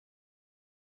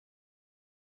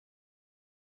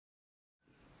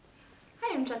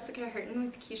I'm Jessica Hurton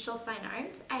with Kiechel Fine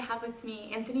Art. I have with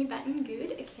me Anthony Benton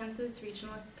Gude, a Kansas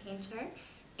regionalist painter,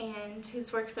 and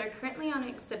his works are currently on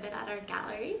exhibit at our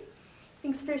gallery.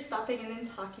 Thanks for stopping in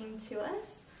and talking to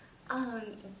us.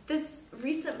 This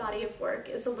recent body of work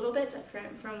is a little bit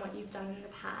different from what you've done in the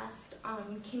past.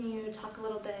 Can you talk a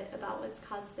little bit about what's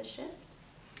caused the shift?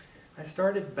 I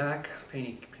started back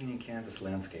painting Kansas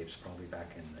landscapes probably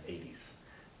back in the 80s,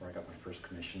 where I got my first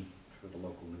commission for the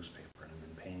local newspaper, and I've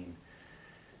been painting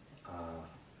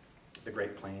the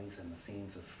Great Plains and the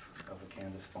scenes of a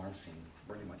Kansas farm scene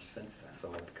pretty much since then.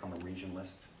 So I've become a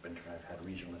regionalist. I've had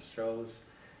regionalist shows,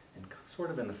 and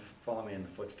sort of following in the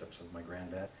footsteps of my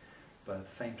granddad. But at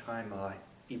the same time,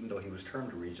 even though he was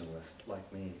termed a regionalist,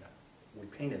 like me, we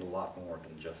painted a lot more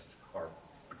than just our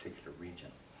particular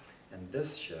region. And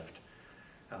this shift,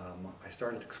 I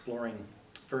started exploring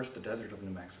first the desert of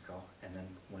New Mexico, and then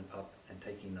went up and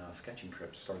taking sketching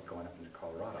trips, started going up into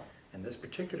Colorado. And this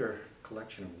particular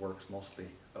collection of works, mostly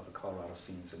of the Colorado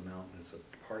scenes and mountains, is a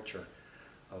departure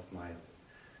of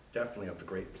definitely of the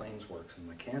Great Plains works and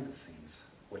my Kansas scenes,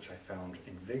 which I found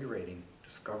invigorating,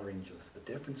 discovering just the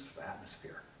difference of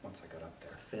atmosphere once I got up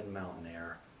there. Thin mountain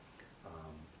air,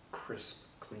 crisp,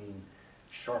 clean,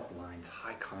 sharp lines,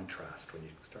 high contrast. When you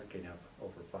start getting up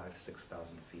over 5,000 to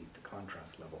 6,000 feet, the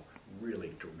contrast level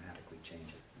really dramatically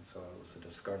changes. And so it was a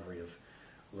discovery of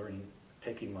learning,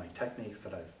 taking my techniques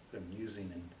that I've been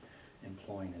using and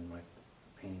employing in my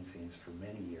painting scenes for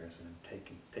many years, and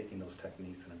taking those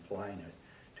techniques and applying it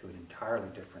to an entirely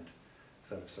different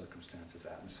set of circumstances,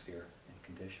 atmosphere, and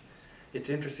conditions. It's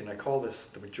interesting, I call this,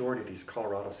 the majority of these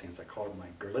Colorado scenes, I call it my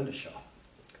Gerlinda show.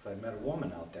 Because I met a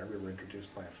woman out there, we were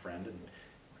introduced by a friend, and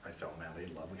I fell madly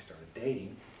in love, we started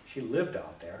dating. She lived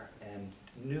out there and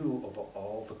knew of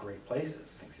all the great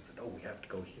places. And she said, oh, we have to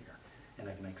go here. And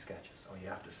I'd make sketches. Oh, you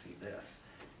have to see this.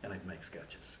 And I'd make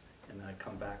sketches. And then I'd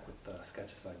come back with the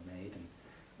sketches I'd made, and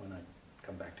when I'd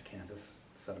come back to Kansas,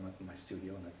 set them up in my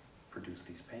studio, and I'd produce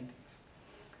these paintings.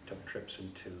 Took trips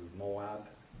into Moab,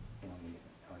 on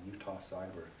the Utah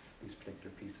side, where these particular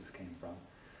pieces came from.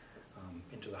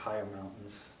 Into the higher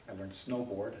mountains. I learned to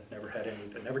snowboard. I'd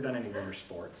never done any winter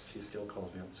sports. She still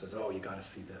calls me up and says, oh, you got to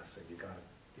see this. Or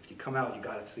if you come out, you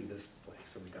got to see this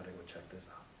place, or we got to go check this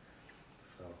out.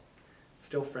 So,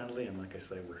 still friendly, and like I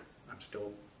say, I'm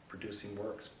still producing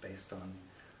works based on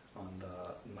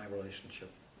my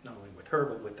relationship, not only with her,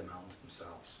 but with the mountains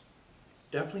themselves.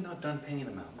 Definitely not done painting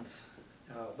the mountains,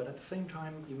 but at the same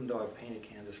time, even though I've painted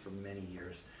Kansas for many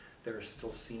years, there are still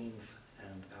scenes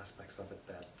and aspects of it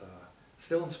that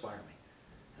still inspire me.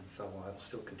 And so I will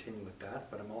still continue with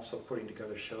that, but I'm also putting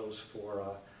together shows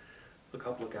for a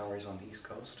couple of galleries on the East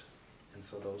Coast. And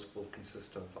so those will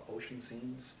consist of ocean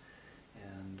scenes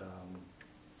and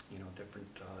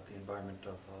the environment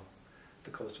of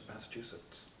the coast of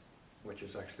Massachusetts, which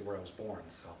is actually where I was born.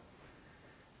 So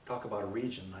talk about a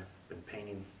region. I've been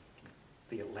painting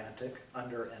the Atlantic,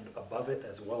 under and above it,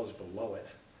 as well as below it,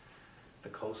 the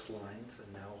coastlines,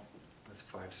 and now as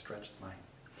I've stretched my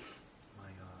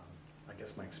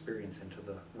experience into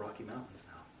the Rocky Mountains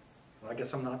now. Well, I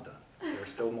guess I'm not done. There's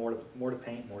still more to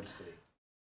paint, more to see.